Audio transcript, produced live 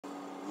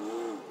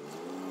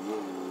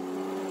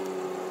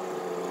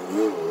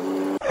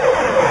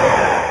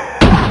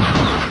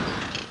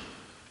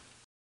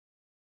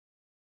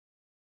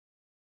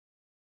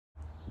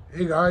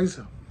Hey guys,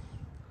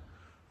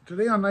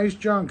 today on Nice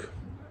Junk,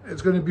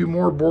 it's going to be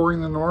more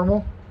boring than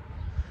normal,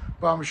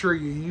 but I'm sure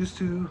you're used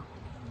to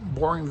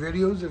boring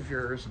videos if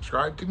you're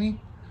subscribed to me,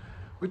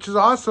 which is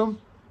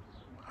awesome.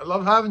 I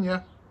love having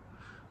you,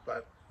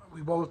 but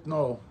we both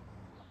know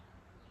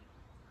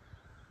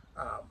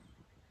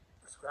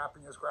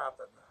scrapping is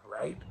scrapping,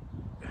 right?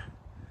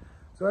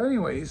 So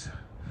anyways,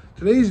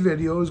 today's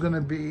video is going to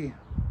be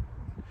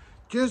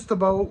just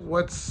about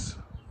what's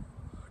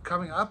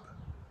coming up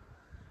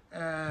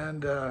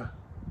and a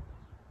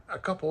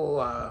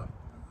couple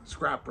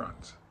scrap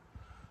runs,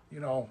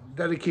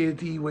 dedicated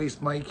to e-waste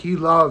Mike. He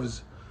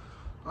loves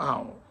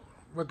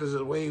what does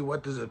it weigh,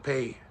 what does it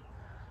pay.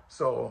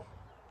 So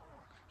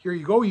here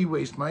you go,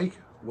 e-waste Mike.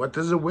 What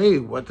does it weigh,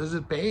 what does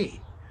it pay?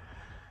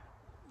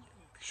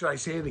 Should I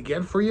say it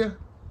again for you?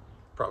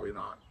 Probably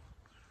not.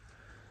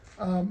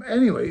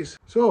 Anyways,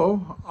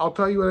 so I'll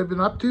tell you what I've been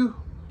up to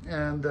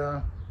and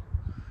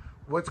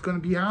what's going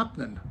to be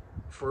happening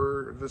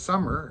for the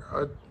summer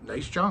at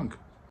Nice Junk.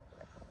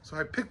 So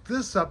I picked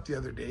this up the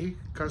other day.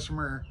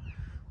 Customer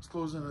was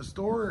closing the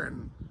store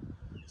and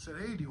said,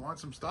 "Hey, do you want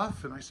some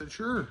stuff?" And I said,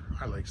 "Sure,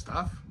 I like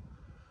stuff."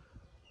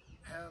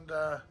 And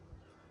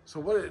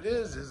so what it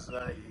is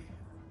a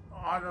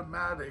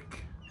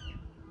automatic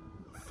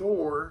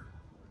Thor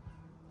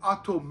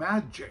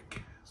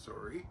Automagic.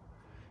 Sorry,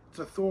 it's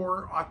a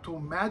Thor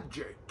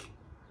Automagic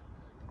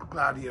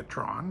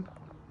Gladiatron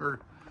or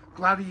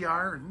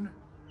Gladiarn.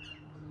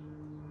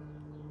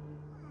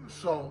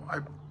 So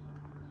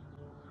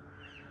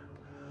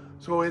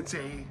it's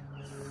a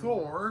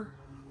Thor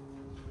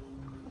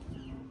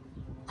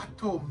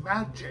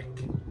Automagic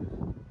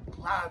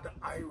Glad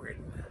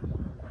Iron,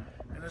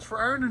 and it's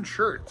for ironing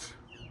shirts.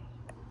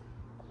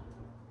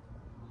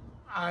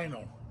 I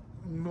know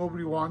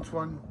nobody wants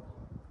one,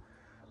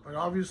 but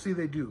obviously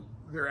they do.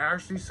 They're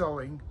actually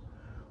selling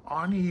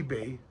on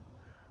eBay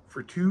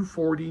for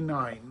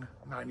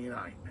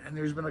 $249.99, and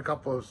there's been a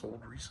couple of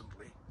sold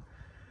recently.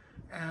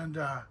 And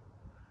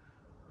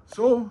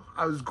so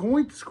I was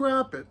going to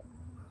scrap it,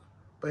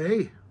 but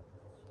hey,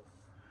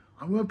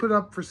 I'm going to put it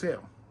up for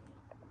sale.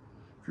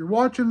 If you're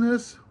watching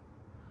this,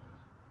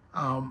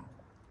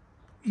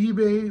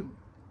 eBay,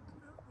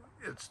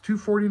 it's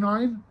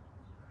 $249.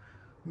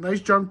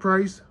 Nice junk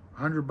price,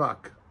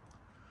 $100.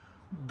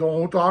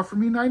 Don't offer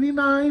me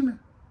 $99.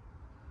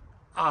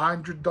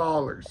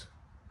 $100.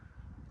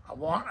 I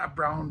want a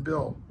brown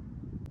bill.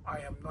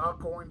 I am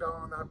not going down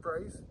on that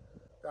price.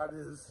 That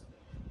is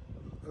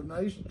the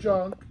Nice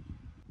Junk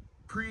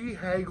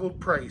pre-haggled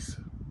price.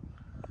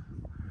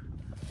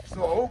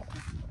 So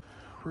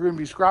we're going to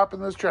be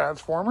scrapping this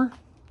transformer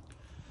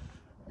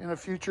in a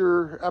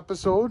future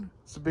episode.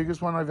 It's the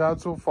biggest one I've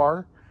had so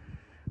far.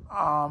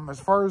 As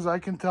far as I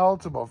can tell,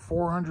 it's about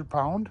 400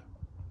 pound.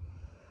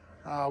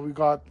 We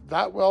got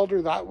that welder.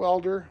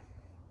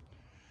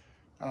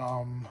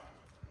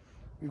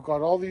 We've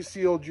got all these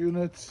sealed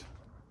units,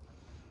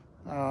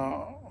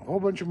 a whole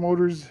bunch of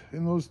motors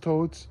in those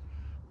totes,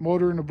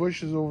 motor in the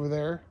bushes over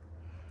there,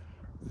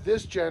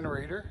 this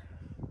generator,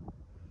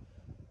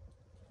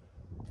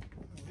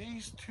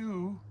 these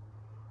two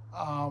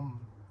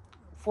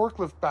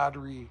forklift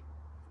battery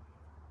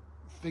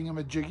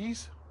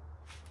thingamajiggies,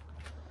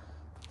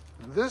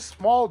 this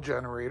small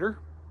generator.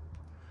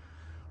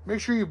 Make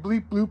sure you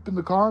bleep bloop in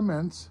the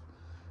comments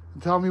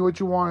and tell me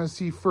what you want to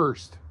see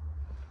first.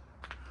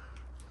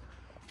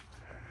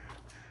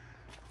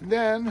 And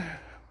then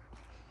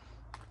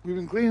we've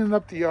been cleaning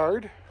up the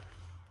yard.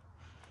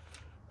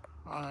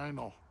 I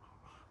know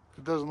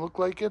it doesn't look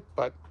like it,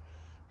 but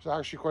there's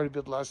actually quite a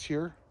bit less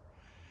here.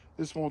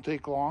 This won't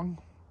take long.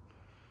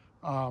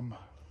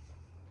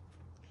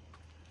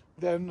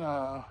 Then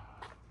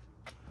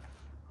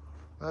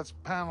that's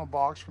panel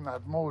box from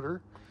that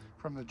motor,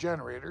 from the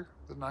generator,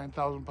 the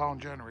 9,000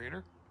 pound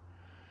generator.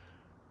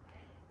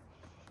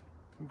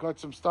 We've got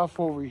some stuff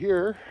over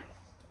here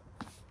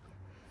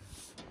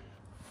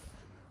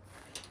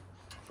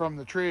from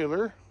the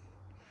trailer.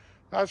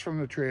 That's from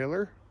the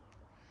trailer.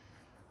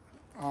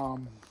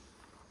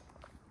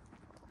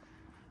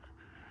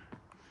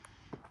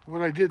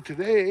 What I did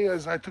today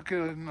is I took it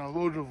in a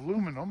load of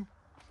aluminum.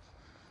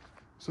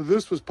 So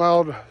this was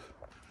piled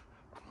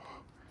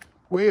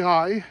way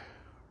high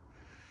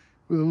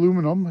with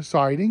aluminum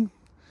siding.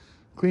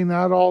 Clean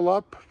that all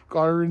up,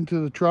 got her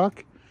into the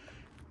truck.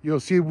 You'll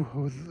see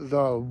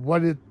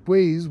what it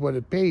weighs, what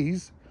it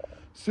pays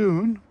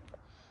soon.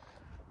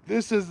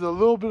 This is the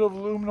little bit of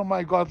aluminum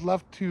I got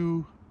left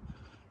to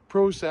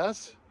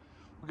process.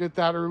 We'll get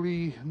that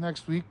early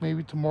next week,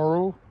 maybe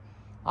tomorrow.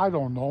 I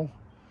don't know.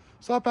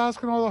 Stop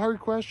asking all the hard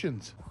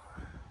questions.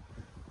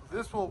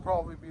 This will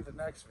probably be the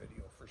next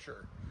video for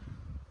sure.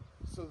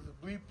 So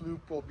the bleep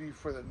bloop will be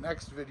for the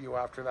next video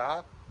after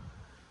that.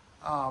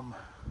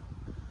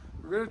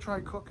 We're gonna try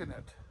cooking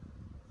it.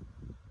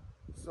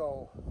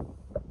 So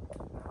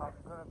I'm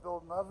gonna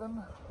build an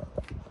oven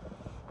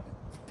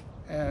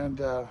and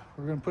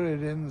we're gonna put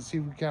it in and see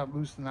if we can't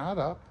loosen that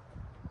up.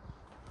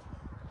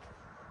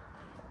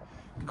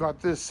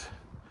 Got this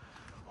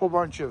whole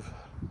bunch of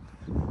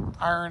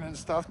iron and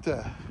stuff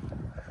to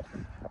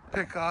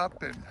pick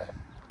up and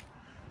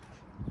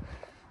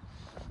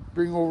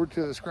bring over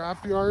to the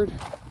scrapyard.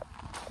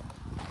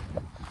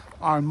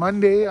 On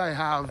Monday, I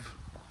have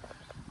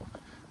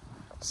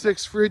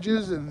 6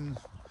 fridges and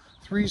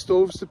 3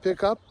 stoves to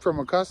pick up from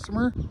a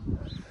customer.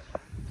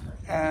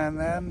 And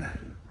then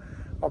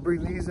I'll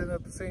bring these in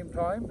at the same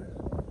time.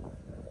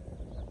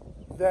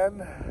 Then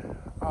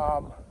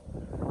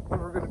what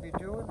we're going to be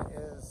doing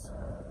is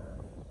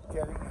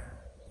getting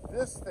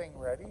this thing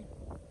ready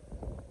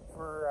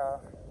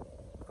for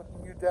putting the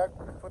new deck,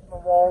 putting the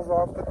walls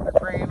on, putting the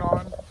crane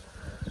on.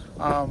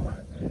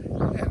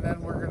 And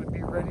then we're going to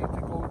be ready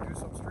to go do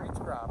some street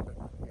scrapping.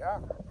 Yeah,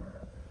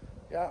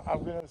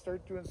 I'm going to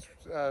start doing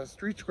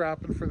street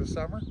scrapping for the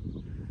summer.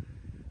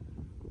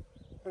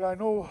 And I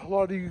know a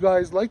lot of you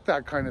guys like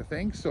that kind of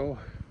thing, so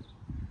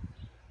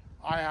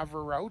I have a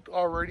route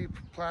already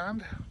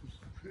planned.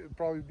 It'll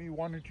probably be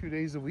 1 or 2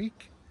 days a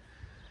week.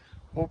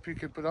 Hope you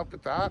can put up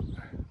with that.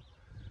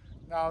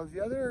 Now,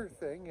 the other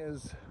thing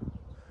is,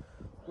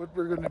 what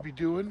we're going to be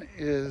doing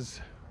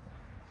is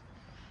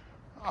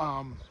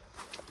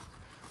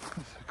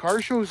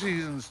car show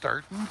season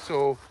starting,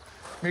 so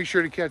make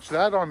sure to catch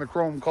that on the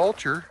Chrome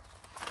Culture.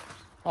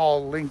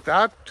 I'll link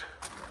that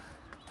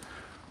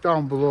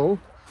down below.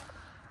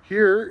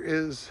 Here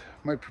is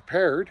my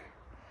prepared,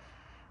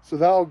 so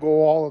that'll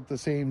go all at the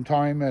same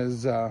time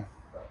as the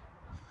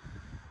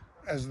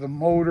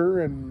motor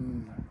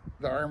and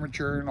the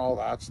armature and all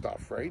that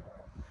stuff, right?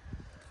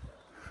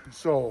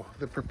 So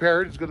the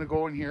prepared is going to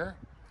go in here.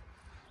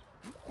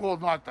 Well,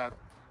 not that.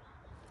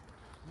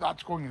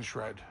 That's going in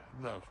shred.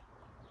 The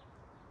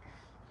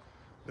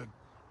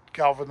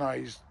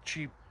galvanized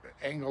cheap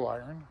angle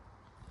iron.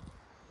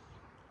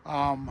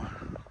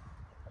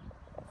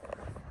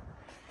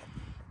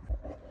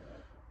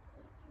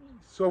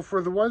 So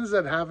for the ones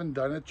that haven't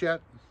done it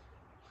yet,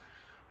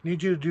 I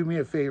need you to do me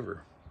a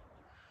favor.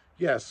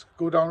 Yes,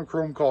 go down to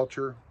Chrome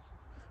Culture,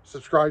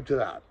 subscribe to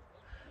that.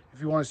 If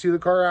you want to see the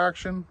car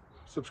action,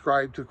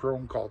 subscribe to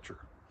Chrome Culture.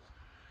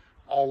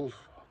 I'll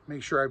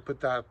make sure I put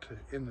that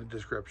in the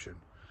description.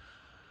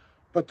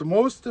 But the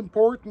most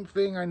important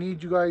thing I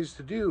need you guys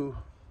to do,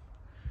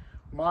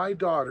 my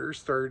daughter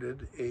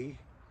started a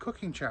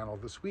cooking channel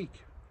this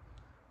week.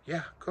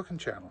 Yeah, cooking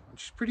channel. And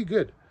she's pretty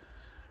good.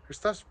 Her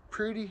stuff's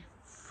pretty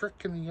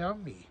freaking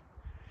yummy.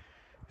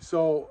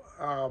 So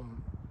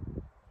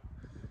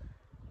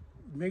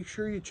make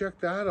sure you check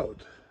that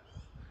out.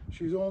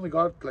 She's only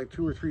got like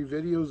 2 or 3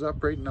 videos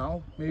up right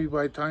now. Maybe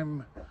by the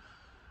time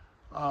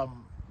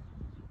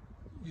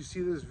you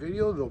see this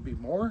video, there'll be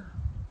more,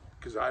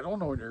 because I don't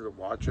know when you're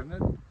watching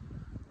it.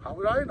 How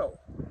would I know?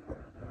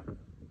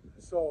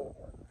 So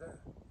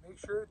make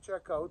sure to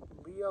check out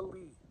Leah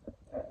Lee,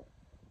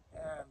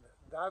 and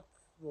that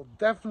will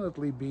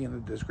definitely be in the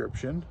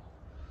description.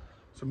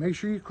 So make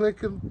sure you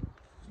click and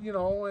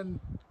and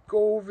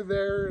go over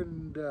there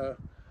and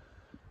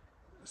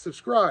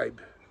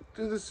subscribe.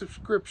 Do the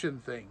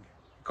subscription thing.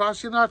 It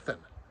costs you nothing.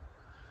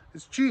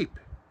 It's cheap.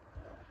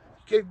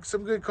 You get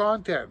some good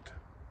content,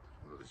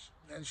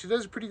 and she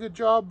does a pretty good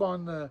job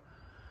on the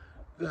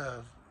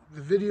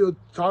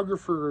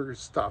videographer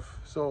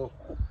stuff. So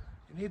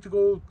you need to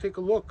go take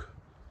a look.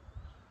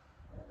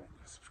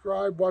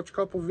 Subscribe, watch a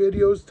couple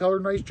videos, tell her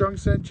Nice Junk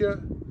sent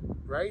you,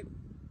 right?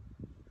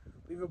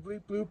 Leave a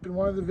bleep bloop in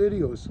one of the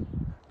videos.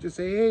 Just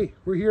say, hey,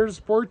 we're here to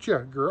support you,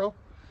 girl.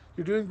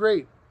 You're doing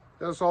great.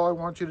 That's all I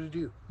want you to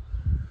do.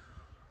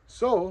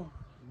 So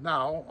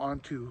now on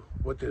to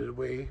what did it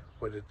weigh,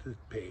 what did it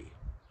pay?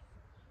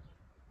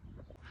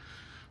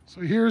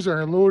 So here's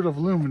our load of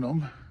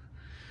aluminum.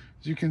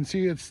 As you can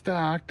see, it's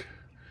stacked,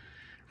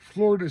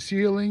 floor to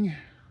ceiling,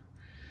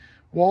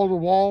 wall to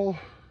wall.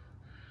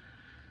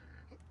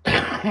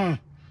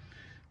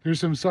 There's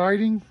some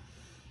siding,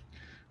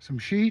 some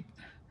sheet,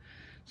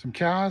 some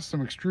cast,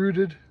 some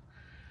extruded.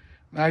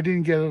 I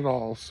didn't get it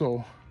all,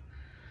 so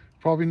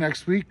probably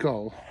next week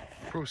I'll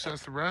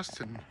process the rest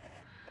and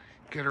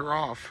get her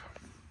off.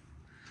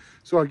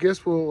 So I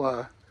guess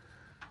we'll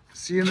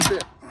see you in a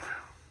bit.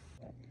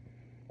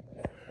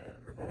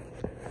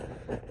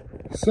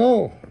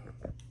 So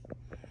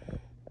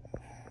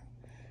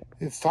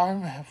it's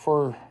time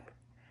for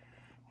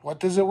what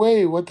does it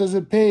weigh? What does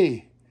it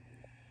pay?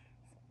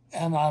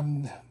 And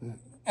I'm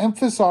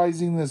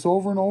emphasizing this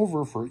over and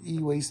over for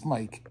E-Waste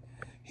Mike.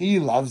 He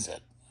loves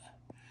it.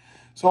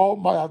 So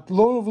my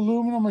load of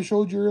aluminum I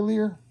showed you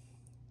earlier,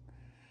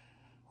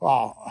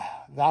 wow,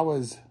 that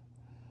was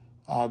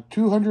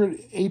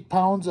 208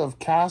 pounds of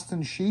cast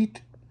and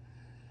sheet.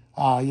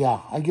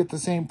 Yeah, I get the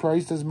same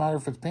price. Doesn't matter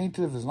if it's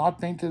painted, if it's not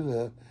painted,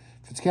 if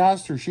it's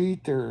cast or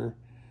sheet, or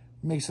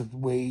makes it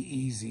way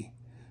easy.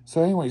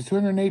 So anyways,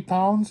 208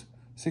 pounds,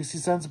 60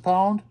 cents a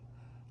pound,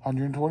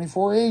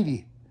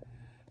 124.80.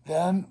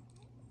 Then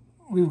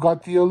we've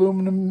got the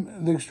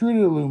aluminum, the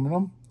extruded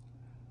aluminum.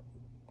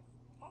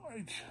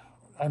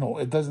 I know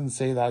it doesn't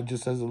say that, it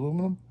just says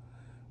aluminum,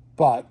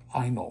 but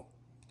I know.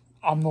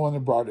 I'm the one that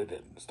brought it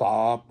in.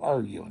 Stop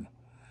arguing.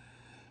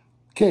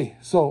 Okay,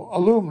 so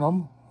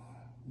aluminum,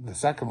 the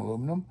second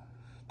aluminum,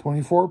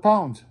 24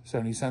 pounds,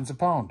 70 cents a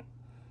pound.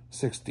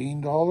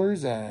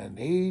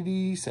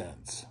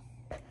 $16.80.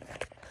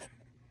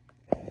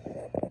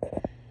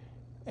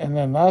 And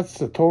then that's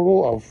the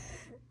total of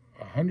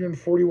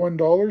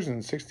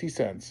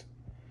 $141.60.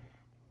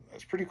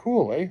 That's pretty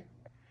cool, eh?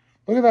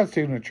 Look at that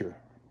signature.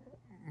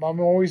 Mom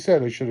always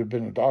said I should have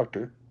been a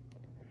doctor.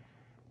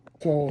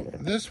 So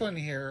this one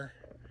here,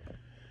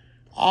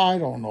 I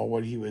don't know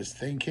what he was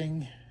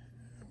thinking,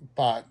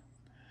 but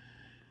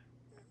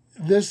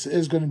this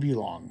is going to be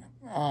long.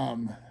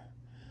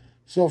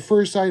 So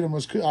first item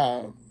was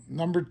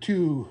number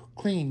 2,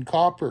 clean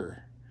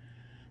copper,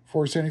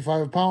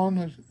 $4.75 a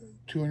pound,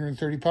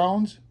 230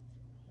 pounds.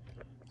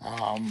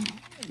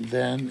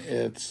 Then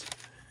it's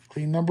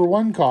clean number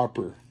 1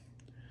 copper,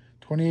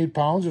 28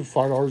 pounds at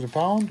 $5 a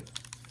pound.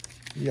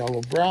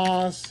 Yellow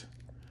brass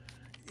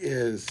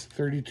is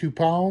 32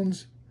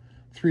 pounds,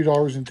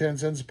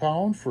 $3.10 a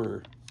pound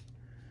for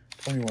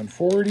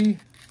 $21.40.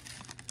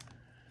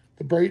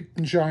 The bright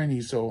and shiny,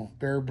 so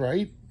Bear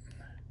Bright,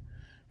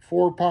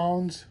 4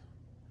 pounds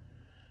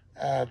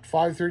at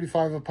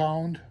 $5.35 a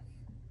pound,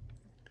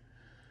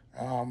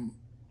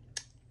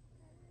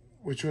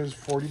 which was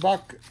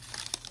 $40.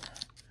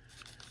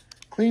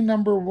 Clean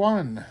number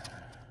 1.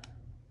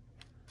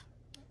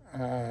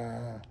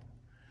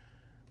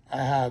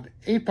 I had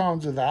 8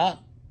 pounds of that,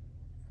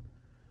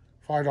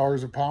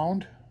 $5 a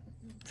pound,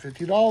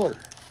 $50.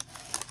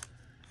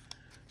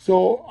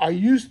 So I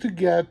used to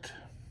get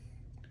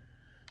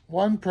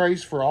one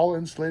price for all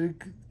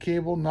insulated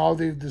cable. Now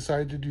they've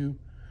decided to do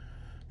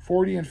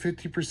 40 and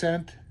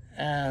 50%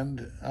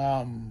 and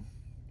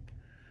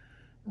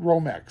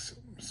Romex.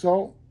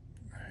 So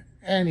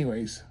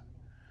anyways,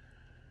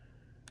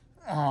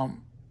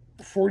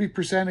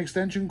 40%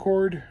 extension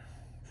cord,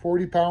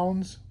 40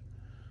 pounds,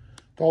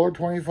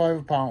 $1.25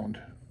 a pound,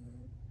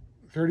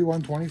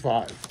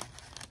 $31.25.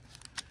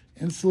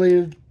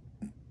 Insulated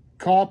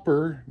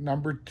copper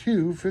number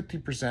 2,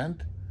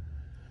 50%.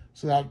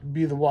 So that would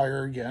be the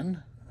wire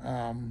again.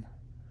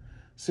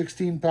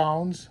 16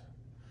 pounds,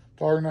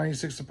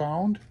 $1.96 a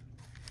pound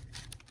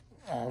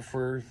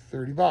for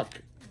 $30.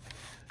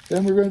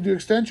 Then we're going to do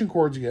extension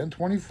cords again,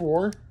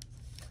 24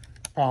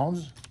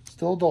 pounds,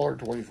 still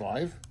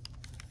 $1.25.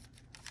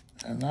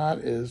 And that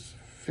is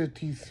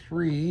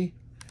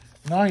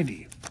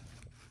 $53.90.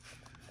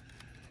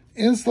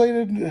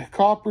 Insulated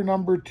copper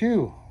number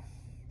 2,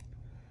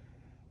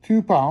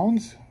 2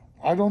 pounds.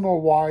 I don't know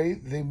why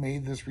they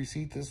made this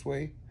receipt this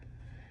way.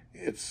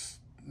 It's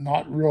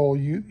not real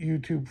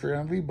YouTube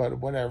friendly, but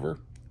whatever.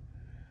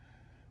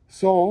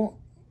 So,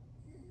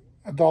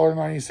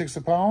 $1.96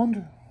 a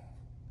pound.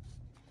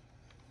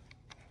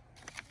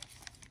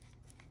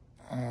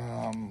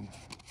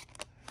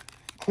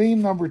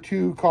 Clean number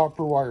 2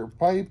 copper wire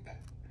pipe.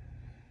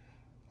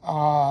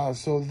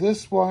 So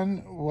this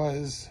one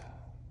was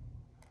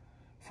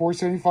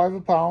 $4.75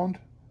 a pound,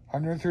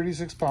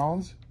 136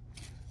 pounds,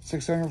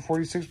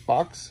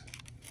 $646.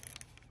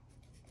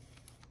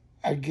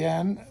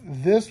 Again,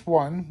 this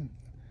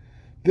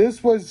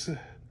was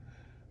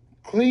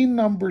clean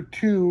number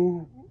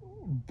 2,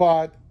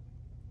 but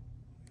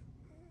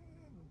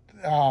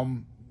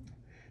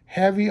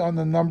heavy on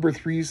the number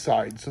 3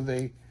 side. So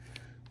they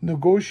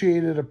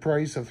negotiated a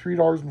price of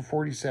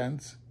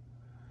 $3.40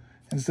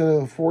 instead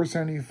of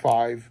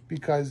 $4.75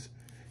 because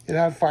it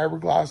had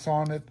fiberglass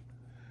on it,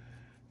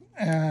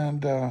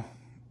 and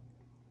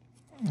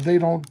they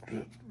don't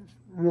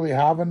really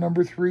have a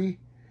number 3,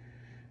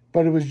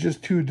 but it was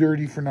just too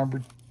dirty for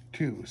number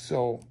 2.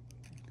 So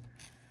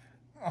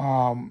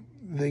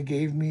they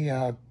gave me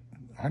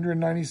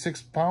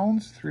 196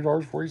 pounds,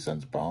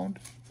 $3.40 a pound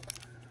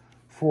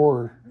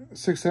for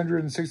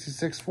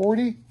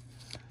 $666.40,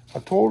 a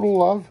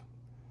total of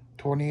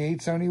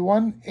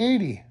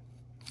 $28.71.80.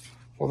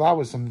 Well, that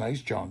was some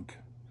nice junk.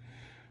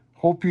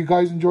 Hope you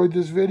guys enjoyed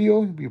this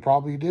video. You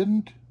probably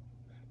didn't.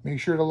 Make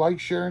sure to like,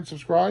 share, and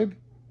subscribe.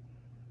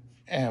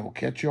 And we'll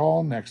catch you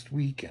all next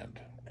weekend.